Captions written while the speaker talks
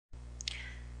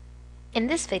In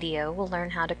this video, we'll learn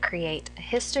how to create a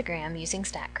histogram using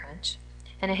StatCrunch.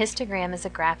 And a histogram is a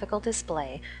graphical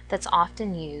display that's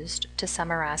often used to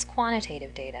summarize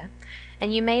quantitative data.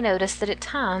 And you may notice that at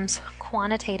times,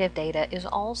 quantitative data is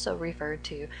also referred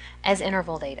to as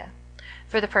interval data.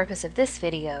 For the purpose of this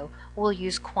video, we'll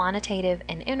use quantitative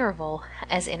and interval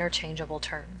as interchangeable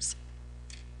terms.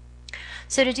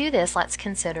 So to do this, let's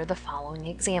consider the following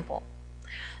example.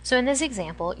 So in this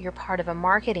example, you're part of a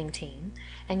marketing team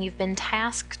and you've been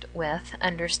tasked with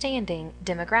understanding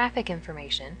demographic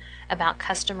information about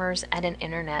customers at an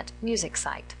internet music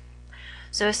site.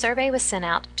 So a survey was sent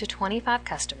out to 25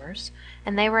 customers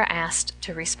and they were asked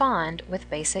to respond with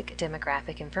basic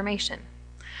demographic information.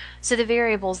 So the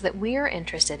variables that we're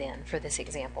interested in for this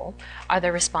example are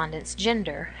the respondents'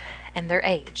 gender and their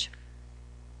age.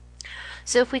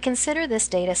 So if we consider this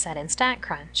data set in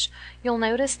StatCrunch, you'll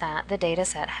notice that the data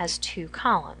set has two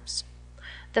columns.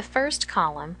 The first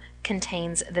column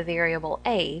contains the variable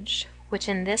age, which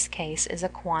in this case is a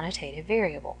quantitative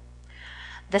variable.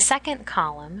 The second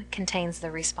column contains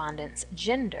the respondent's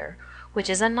gender, which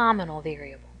is a nominal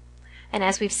variable. And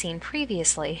as we've seen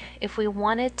previously, if we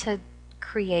wanted to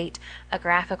create a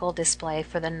graphical display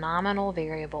for the nominal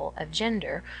variable of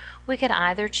gender, we could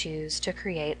either choose to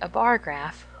create a bar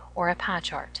graph or a pie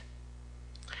chart.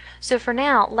 So for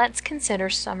now, let's consider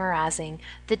summarizing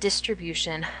the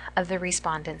distribution of the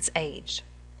respondent's age.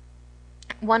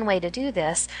 One way to do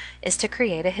this is to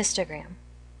create a histogram.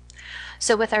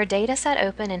 So with our data set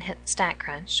open in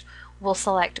StatCrunch, we'll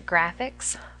select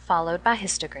Graphics followed by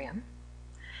Histogram.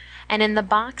 And in the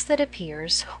box that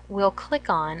appears, we'll click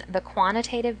on the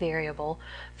quantitative variable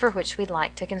for which we'd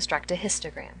like to construct a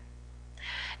histogram.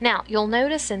 Now, you'll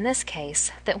notice in this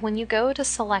case that when you go to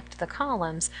select the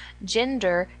columns,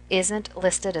 gender isn't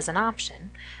listed as an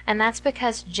option, and that's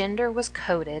because gender was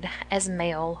coded as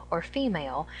male or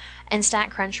female, and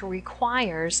StatCrunch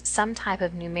requires some type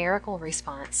of numerical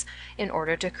response in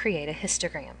order to create a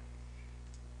histogram.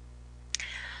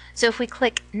 So if we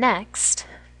click Next,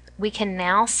 we can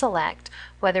now select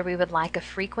whether we would like a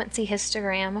frequency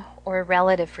histogram or a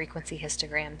relative frequency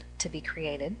histogram to be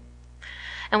created.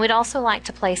 And we'd also like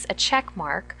to place a check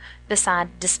mark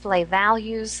beside display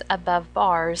values above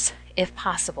bars if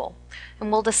possible.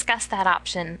 And we'll discuss that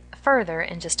option further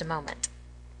in just a moment.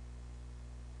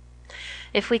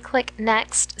 If we click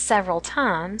Next several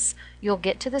times, you'll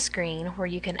get to the screen where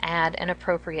you can add an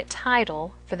appropriate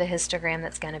title for the histogram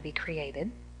that's going to be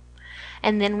created.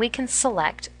 And then we can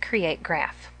select Create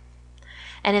Graph.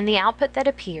 And in the output that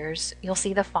appears, you'll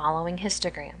see the following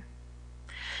histogram.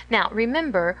 Now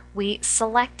remember, we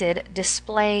selected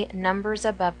display numbers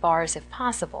above bars if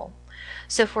possible.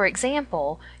 So for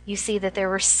example, you see that there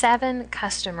were 7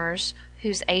 customers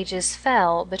whose ages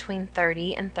fell between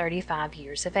 30 and 35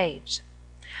 years of age.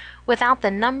 Without the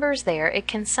numbers there, it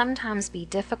can sometimes be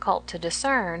difficult to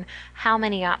discern how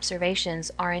many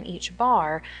observations are in each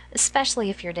bar, especially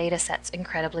if your data set's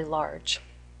incredibly large.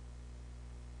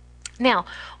 Now,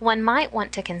 one might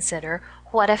want to consider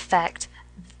what effect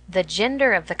the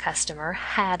gender of the customer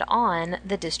had on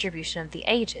the distribution of the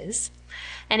ages.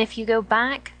 And if you go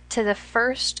back to the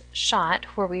first shot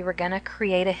where we were going to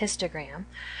create a histogram,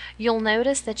 you'll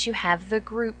notice that you have the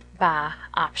Group By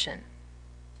option.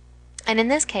 And in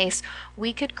this case,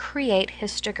 we could create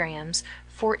histograms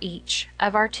for each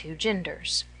of our 2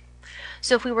 genders.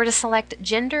 So if we were to select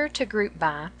Gender to Group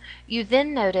By, you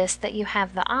then notice that you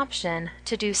have the option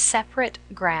to do separate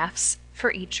graphs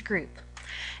for each group.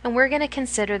 And we're going to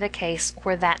consider the case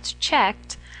where that's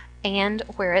checked and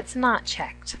where it's not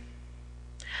checked.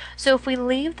 So if we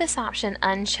leave this option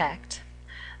unchecked,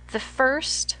 the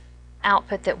first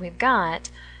output that we've got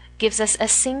gives us a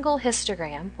single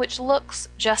histogram, which looks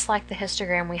just like the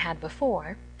histogram we had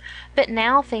before, but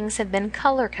now things have been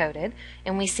color-coded,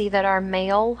 and we see that our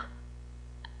male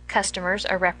customers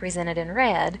are represented in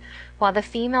red, while the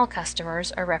female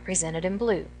customers are represented in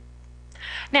blue.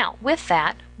 Now, with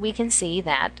that, we can see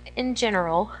that, in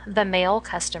general, the male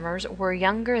customers were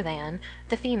younger than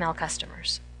the female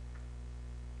customers.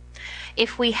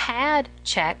 If we had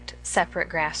checked separate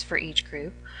graphs for each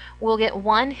group, we'll get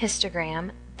one histogram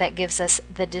that gives us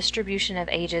the distribution of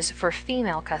ages for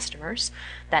female customers.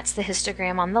 That's the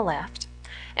histogram on the left.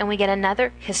 And we get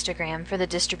another histogram for the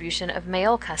distribution of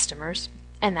male customers,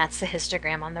 and that's the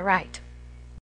histogram on the right.